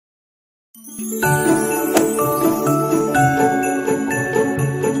Welcome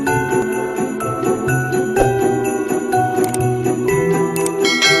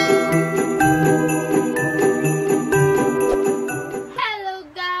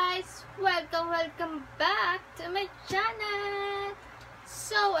back to my channel.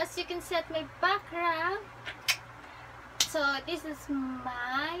 So as you can see at my background, so this is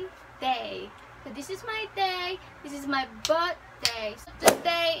my day. This is my birthday. So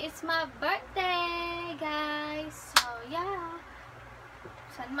today is my birthday, guys. So yeah,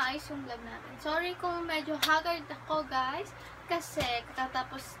 sana maayos yung vlog natin. Sorry kung medyo haggard ako, guys, kasi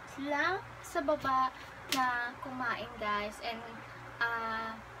katatapos lang sa baba na kumain, guys. And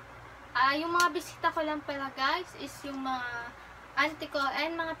yung mga bisita ko lang pala, guys, is yung mga auntie ko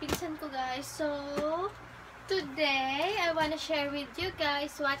and mga pinsan ko, guys. So, today, I wanna share with you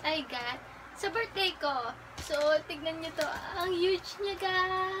guys what I got sa birthday ko. So, tignan nyo to. Ang huge niya,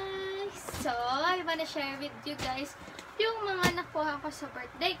 guys. So, I wanna share with you guys yung mga nakuha ko sa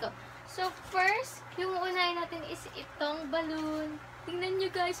birthday ko. So, first, yung unahin natin is itong balloon. Tignan nyo,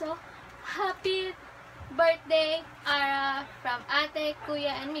 guys, oh. Happy birthday from Ate,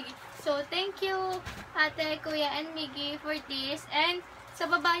 Kuya, and Miggy. So, thank you, Ate, Kuya, and Miggy for this. And sa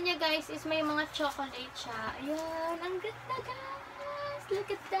baba niya, guys, is may mga chocolate siya. Ayan, ang ganda, guys.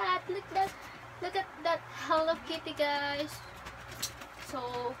 Look at that. Look at that Hello Kitty, guys.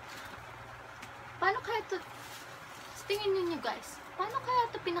 So, paano kaya ito? Tingin niyo, guys. Paano kaya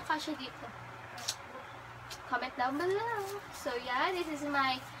ito pinakasya dito? Comment down below. So, yeah, this is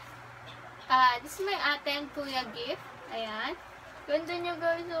my ate and kuya gift. Ayan. Ganda nyo,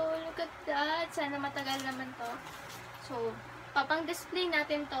 guys. Oh, look at that. Sana matagal naman to. So, papang-display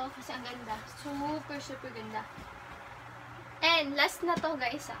natin to kasi ang ganda. Super ganda. And, last na to,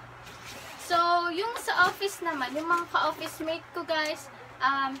 guys, So, yung sa office naman, yung mga ka-office mate ko, guys,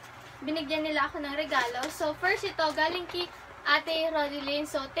 binigyan nila ako ng regalo. So, first ito, galing kay Ate Rodilyn.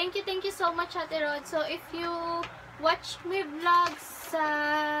 So, thank you so much, Ate Rod. So, if you watch my vlogs sa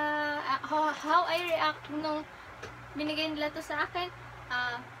how I react nung binigay nila to sa akin,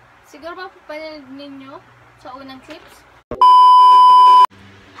 siguro mapapanood ninyo sa unang clips.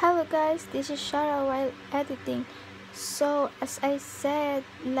 Hello guys, this is Shara while editing. So as I said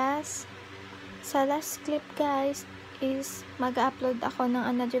sa last clip, guys, is mag-upload ako ng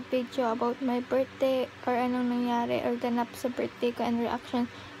another video about my birthday or anong nangyari or ganap sa birthday ko and reaction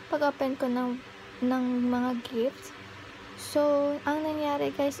pag open ko ng mga gifts. So, ang nangyari,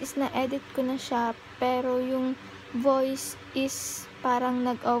 guys, is na-edit ko na siya, pero yung voice is parang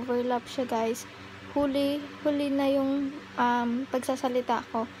nag-overlap siya, guys. Huli na yung pagsasalita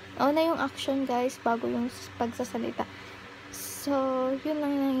ko. Nauna yung action, guys, bago yung pagsasalita. So, yun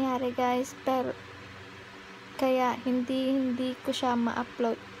ang nangyari, guys. Pero, kaya hindi ko siya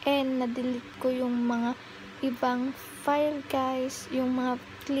ma-upload. And, na-delete ko yung mga ibang file, guys. Yung mga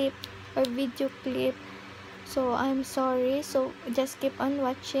clip or video clip. So, I'm sorry. So, just keep on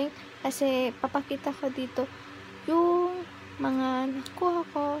watching. Kasi, papakita ko dito yung mga nakuha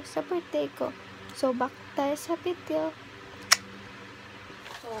ko sa birthday ko. So, back tayo sa video.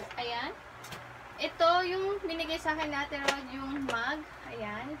 So, ayan. Ito yung binigay sa akin natin, yung mug.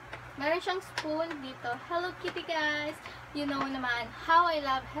 Ayan. Meron siyang spoon dito. Hello Kitty, guys. You know naman how I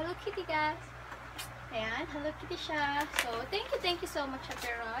love Hello Kitty, guys. Ayan. Hello Kitty siya. So, thank you so much, Ate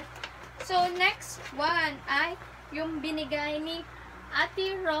Rod. So, next one ay yung binigay ni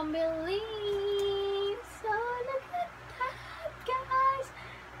Ate Romeline. So, look at that, guys.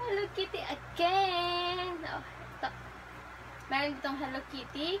 Hello Kitty again. Oh, ito. Meron ditong Hello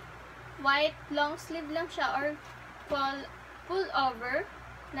Kitty. White, long sleeve lang siya or pull over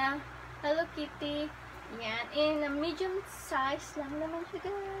na Hello Kitty. Yan. In a medium size lang naman siya,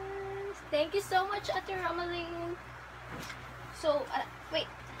 guys. Thank you so much, Ate Romeline. So, wait.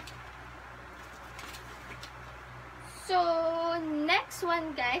 So, next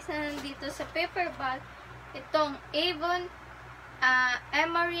one, guys, na nandito sa paper bag, itong Avon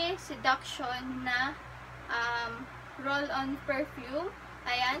Emery Seduction na roll-on perfume.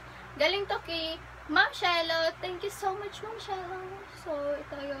 Ayan. Galing to kay Ma'am Shiloh. Thank you so much, Ma'am Shiloh. So,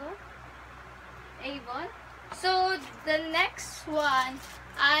 ito yun. Avon. So, the next one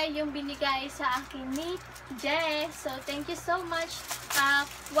ay yung binigay sa akin ni Jess. So, thank you so much.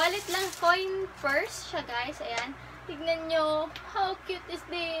 Wallet lang, coin purse siya, guys. Ayan. Tignan nyo, how cute is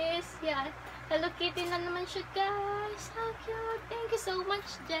this? Yan. Hello Kitty na naman siya, guys. How cute. Thank you so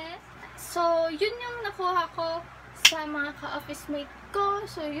much, Jess. So, yun yung nakuha ko sa mga ka-office mate ko.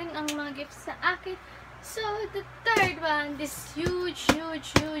 So, yun ang mga gifts sa akin. So, the third one, this huge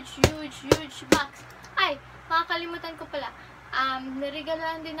box. Ay, makakalimutan ko pala.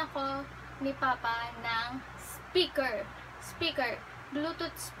 Narigalan din ako ni Papa ng speaker.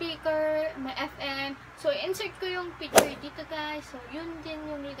 Bluetooth speaker, may FM. So, insert ko yung picture dito, guys. So, yun din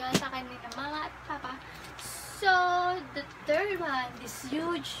yung regalo sa akin ni Mama at Papa. So, the third one, this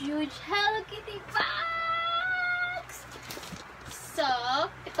huge Hello Kitty box! So,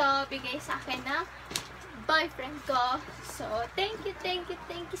 ito, bigay sa akin ng boyfriend ko. So, thank you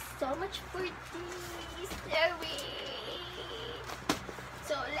so much for this.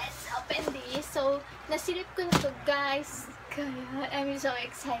 So, let's open this. So, nasilip ko na to, guys. Kaya, I'm so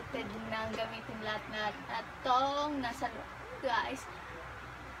excited na gamitin lahat na tong nasa loob, guys.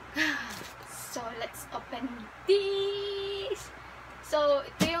 So, let's open this. So,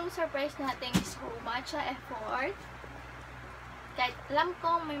 ito yung surprise natin. So much effort. Kahit alam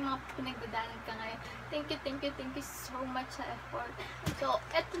ko may mga pinagdadaanan ka ngayon. Thank you so much sa effort. So,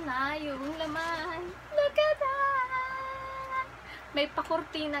 eto na yung laman. Look at that! May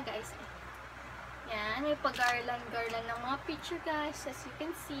pakurtina, guys. Yan, may pag-garland ng mga picture, guys. As you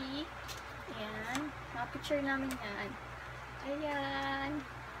can see. Yan, mga picture namin yan. Ayan.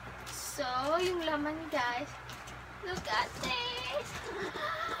 So, yung laman, guys. Look at this!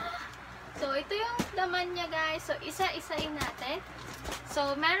 So, ito yung laman niya, guys. So, isa-isain natin.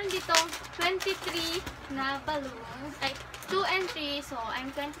 So, meron ditong 23 na balloon. Ay, 2 and 3. So,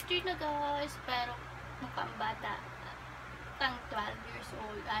 I'm 23 na, guys. Pero, mukhang bata. Tang 12 years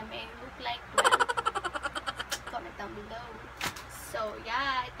old. I may look like 12. Comment down below. So,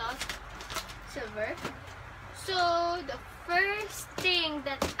 yeah. Ito. Silver. So, the first thing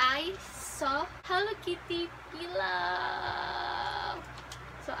that I saw, Hello Kitty pillow.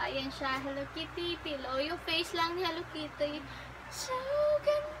 So, ayan siya, Hello Kitty pillow. Yung face lang ni Hello Kitty. So,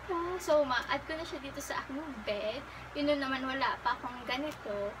 ganda. So, ma-add ko na siya dito sa aking bed. Yun naman, wala pa akong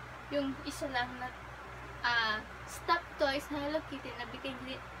ganito. Yung isa lang na stuffed toys na Hello Kitty na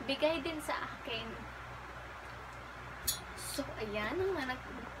bigay din sa akin. So, ayan ang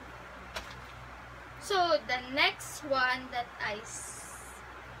So, the next one that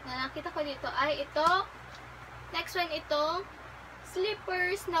na nakita ko dito ay ito. Next one, itong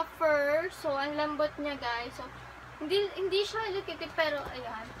slippers na fur. So, ang lambot niya, guys. So, hindi siya Hello Kitty, pero,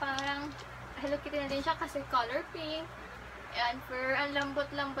 ayan, parang Hello Kitty na din siya kasi color pink. Ayan, fur. Ang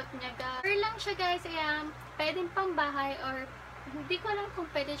lambot-lambot niya, guys. Fur lang siya, guys. Ayan, pwedeng pang bahay or hindi ko alam kung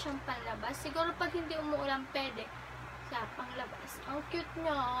pwede siyang panlabas. Siguro pag hindi umuulan, pwede siya panglabas. Ang cute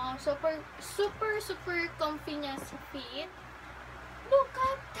niya. Super comfy niya sa feet. Look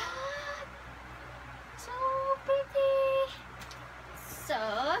at that! So pretty! So,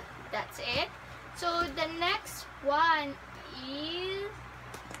 that's it. So, the next one is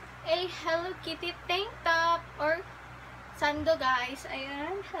a Hello Kitty tank top or sando, guys.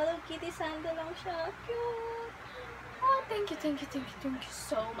 Ayan, Hello Kitty sando lang siya. Cute! Oh, thank you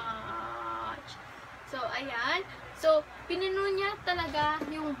so much. So, ayan. So, pinuno niya talaga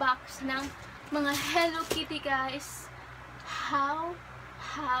yung box ng mga Hello Kitty, guys. How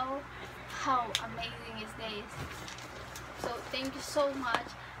amazing is this? So, thank you so much.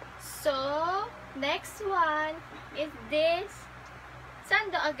 So, next one is this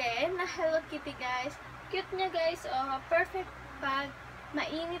sando again na Hello Kitty, guys. Cute niya, guys. Oh, perfect pag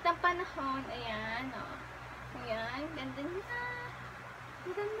mainit ang panahon. Ayan, oh. Ayan, ganda niya.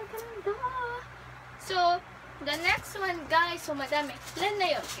 Ganda. So, the next one, guys. So, madami. Ilan na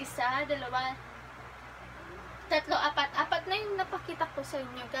yun? Isa, dalawa, tatlo, apat na yung napakita ko sa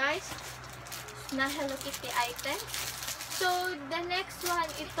inyo, guys, na Hello Kitty item. So, the next one,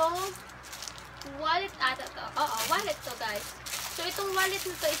 itong wallet ata to. Oo, wallet to, guys. So, itong wallet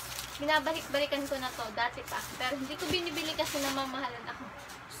nito is binabalik-balikan ko na to dati pa. Pero hindi ko binibili kasi namamahalan ako.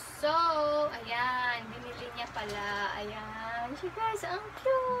 So, ayan, binili niya pala. Ayan, siya, guys, ang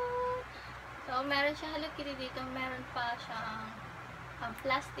cute. So, meron siya Hello Kitty dito. Meron pa siyang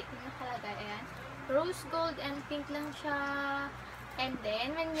plastic na nakalagay. Ayan. Rose gold and pink lang siya. And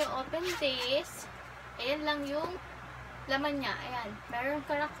then, when you open this, ayan lang yung laman niya. Ayan. Meron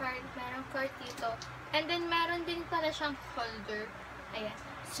ka na card. Meron card dito. And then, meron din pala siyang holder. Ayan.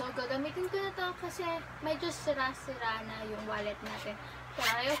 So, gagamitin ko na to kasi medyo sira-sira na yung wallet natin.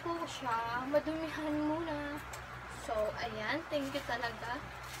 Kaya ayaw ko siya madumihan muna. So, ayan. Thank you talaga.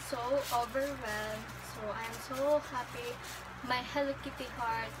 So overwhelmed. So, I'm so happy. My Hello Kitty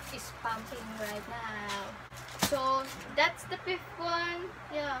heart is pumping right now. So, that's the fifth one.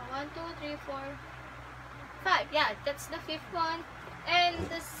 Yeah, 1, 2, 3, 4, 5. Yeah, that's the fifth one. And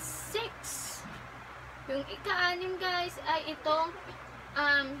the sixth, yung ika-anim, guys, ay itong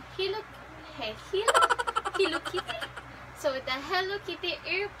Hello Kitty. So, the Hello Kitty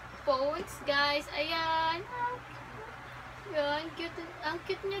earphones, guys. Ayan. Yun, ang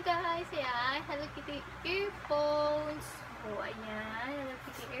cute niya guys. Ayan, Hello Kitty earphones. So, ayan, Hello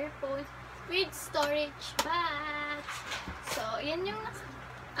Kitty earphones with storage bags. So, yan yung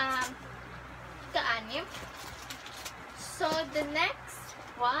ka-anim. So, the next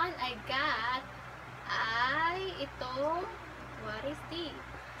one I got ay itong, what is this?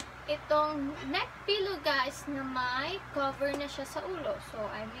 Itong neck pillow guys na may cover na siya sa ulo. So,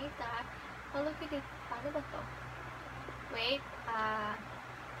 I made that. Hello Kitty, paano ba to? Wait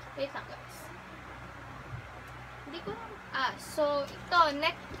lang guys. Hindi ko so, ito,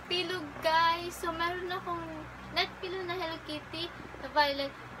 neck pillow guys. So, meron akong neck pillow na Hello Kitty na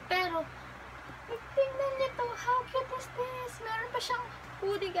violet. Pero, tingnan niyo to. How cute is this? Meron pa siyang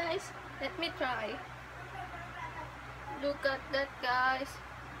hoodie guys. Let me try. Look at that guys.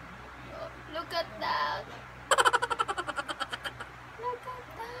 Look at that. Look at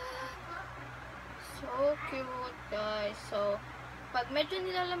that. So cute, guys. So, pag medyo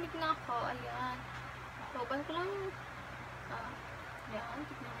nilalamig na ako, ayan. Open ko lang yung, ayan.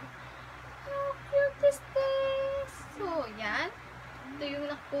 Tignan mo. How cute is this? So, ayan. Ito yung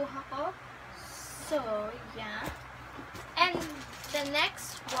nakuha ko. So, ayan. And, the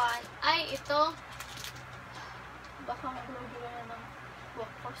next one ay ito. Baka magulo na ng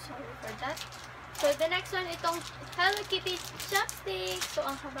walk ko. Sorry for that. So, the next one, itong Hello Kitty chopstick. So,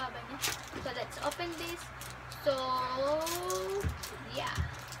 ang hababa niya. So, let's open this. So, yeah.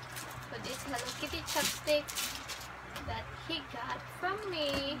 So, this Hello Kitty chopstick that he got from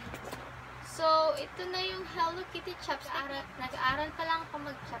me. So, ito na yung Hello Kitty chopstick. Nag-aaral pa lang ako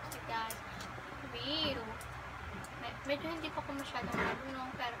mag-chopstick, guys. Pero, medyo hindi pa ako masyadong marunong,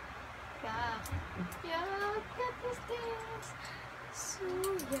 pero, yeah, what is this? So,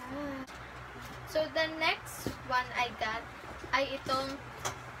 yeah. So, the next one I got ay itong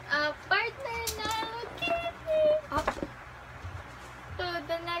partner na Hello Kitty. So,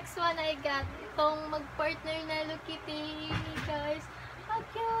 the next one I got itong mag-partner na Hello Kitty, guys. How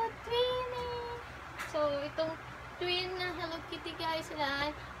cute, twinning. So, itong twin na Hello Kitty, guys,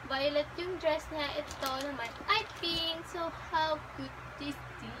 lang. Violet yung dress niya. Ito naman ay pink. So, how cute is this?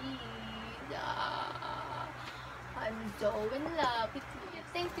 I'm so in love with you.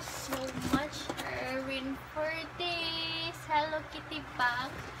 Thank you so much, Erin, for this Hello Kitty bag.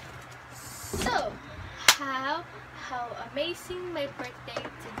 So, how amazing my birthday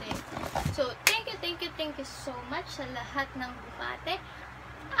today. So, thank you so much sa lahat ng bumate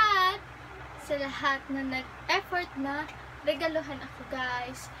at sa lahat na nag-effort na regaluhan ako,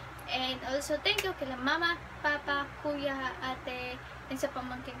 guys. And also, thank you kila mama, papa, kuya, ate, and sa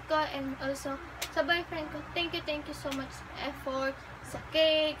pamangkin ko, and also sa boyfriend ko. Thank you so much sa effort, sa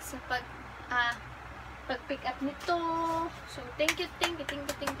cake, sa pag-pick up nito. So, thank you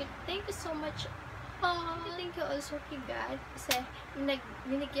so much. Thank you also kay God kasi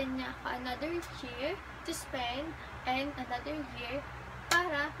binigyan niya ako another year to spend and another year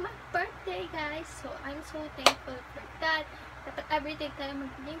para mag-birthday, guys. So, I'm so thankful for that. Dapat everyday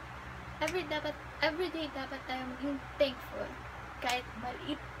dapat tayo maging thankful kahit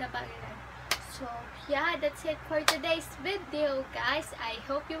maliit na bagay lang. So, yeah, that's it for today's video, guys. I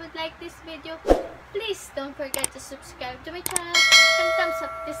hope you would like this video. Please don't forget to subscribe to my channel and thumbs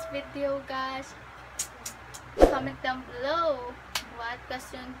up this video, guys. Comment down below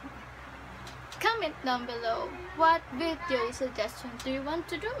what video suggestion do you want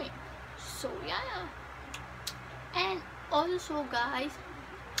to do me. So, yeah. And also, guys,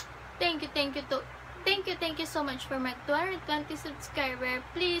 thank you so much for my 220 subscribers.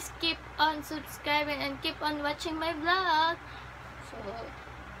 Please keep on subscribing and keep on watching my vlog.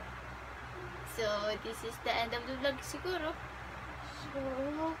 So this is the end of the vlog siguro. So,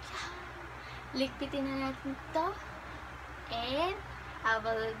 yeah. Ligpitin na natin ito. And I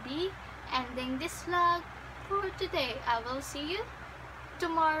will be ending this vlog for today. I will see you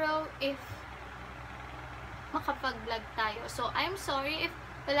tomorrow if makapag-vlog tayo. So, I'm sorry if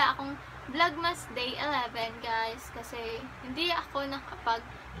wala akong Vlogmas Day 11, guys, kasi hindi ako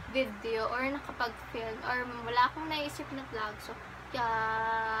nakapag-video or nakapag-film or wala akong naisip na vlog. So,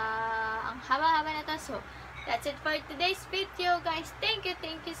 ang haba-haba na to. So, that's it for today's video, guys. Thank you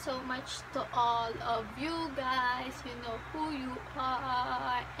so much to all of you, guys. You know who you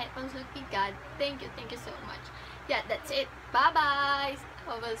are. And also to God, thank you so much. Yeah, that's it. Bye-bye.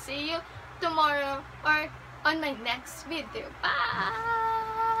 I will see you tomorrow or on my next video. Bye!